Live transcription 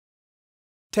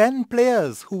10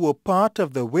 players who were part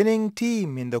of the winning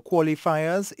team in the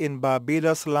qualifiers in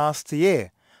Barbados last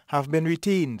year have been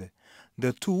retained.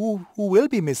 The two who will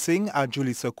be missing are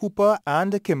Joelisa Cooper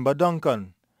and Kimber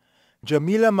Duncan.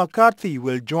 Jameela McCarthy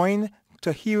will join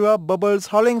Tahira Bubbles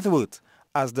Hollingsworth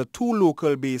as the two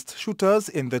local-based shooters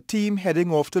in the team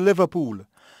heading off to Liverpool.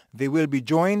 They will be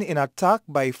joined in attack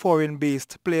by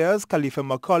foreign-based players Khalifa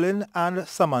McCollin and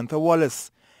Samantha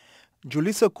Wallace.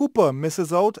 Joelisa Cooper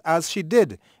misses out as she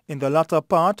did in the latter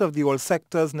part of the All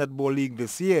Sectors Netball League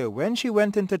this year when she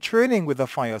went into training with the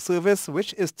fire service,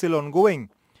 which is still ongoing.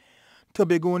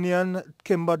 Tobagonian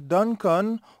Kimber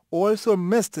Duncan also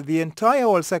missed the entire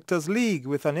All Sectors League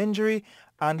with an injury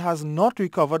and has not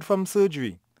recovered from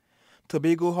surgery.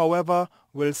 Tobago, however,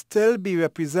 will still be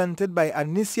represented by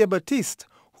Anicia Batiste,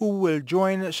 who will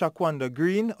join Shaquanda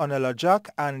Green, Onella Jack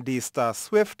and Daystar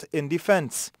Swift in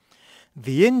defense.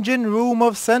 The engine room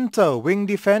of center, wing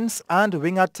defense and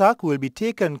wing attack will be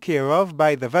taken care of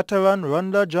by the veteran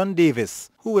Rhonda John Davis,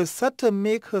 who is set to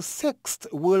make her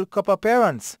 6th World Cup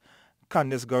appearance.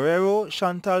 Candice Guerrero,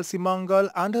 Chantal Simangal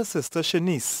and her sister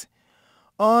Shanice.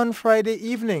 On Friday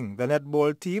evening, the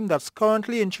netball team that's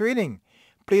currently in training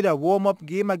played a warm-up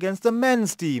game against the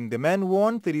men's team. The men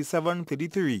won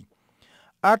 37-33.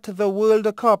 At the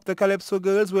World Cup, the Calypso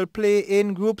girls will play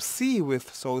in Group C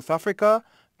with South Africa,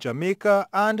 Jamaica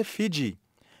and Fiji.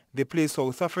 They play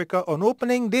South Africa on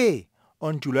opening day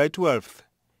on July 12th.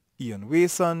 Ian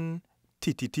Wason,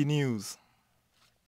 TTT News.